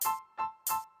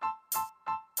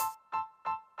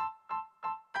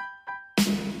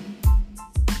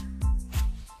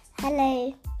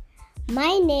Hello,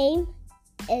 my name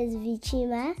is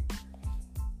Vichima,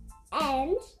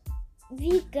 and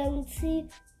we're going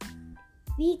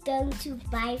to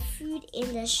buy food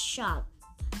in the shop.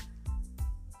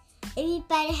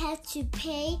 Everybody has to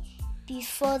pay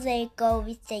before they go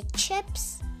with their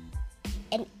chips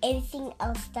and everything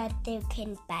else that they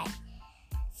can buy.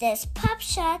 There's pop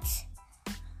shots,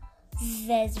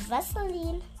 there's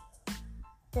Vaseline,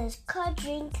 there's cold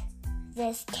drink,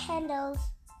 there's candles,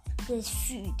 there's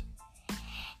food,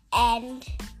 and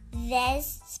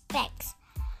there's specs.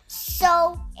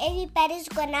 So everybody's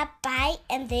gonna buy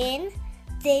and then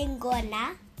they're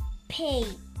gonna pay.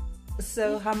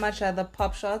 So how much are the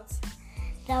pop shots?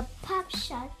 The pop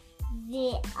shots,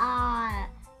 they are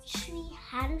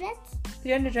 300.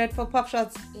 300 Rand for pop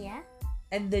shots. Yeah.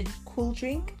 And the cool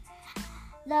drink?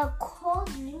 The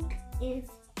cold drink is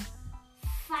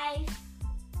 5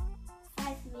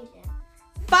 million.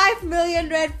 5 million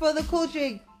Rand for the cool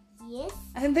drink. Yes.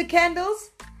 And the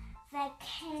candles? The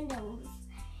candles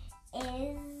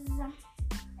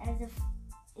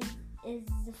is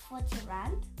 40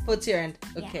 Rand. 40 Rand.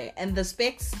 Okay. Yeah. And the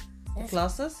specs? The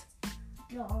glasses?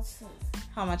 Glasses.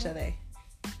 How much are they?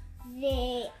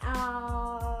 They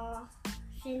are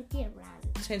 20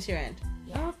 Rand. 20 Rand.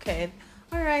 Yeah. Okay.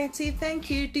 Alrighty. Thank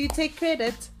you. Do you take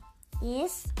credit?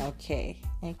 Yes. Okay.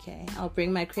 I'll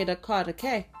bring my credit card,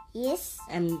 okay? Yes.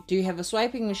 And do you have a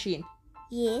swiping machine?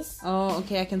 Yes. Oh,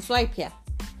 okay. I can swipe here.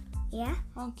 Yeah.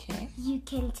 Okay. You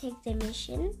can take the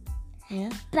machine. Yeah.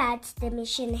 But the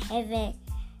machine have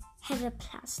a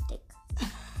plastic.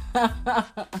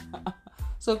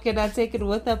 So can I take it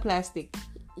with the plastic?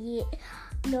 Yeah.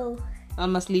 No. I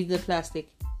must leave the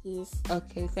plastic. Yes.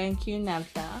 Okay. Thank you,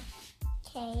 Namhla.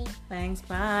 Okay. Thanks.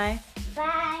 Bye.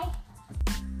 Bye.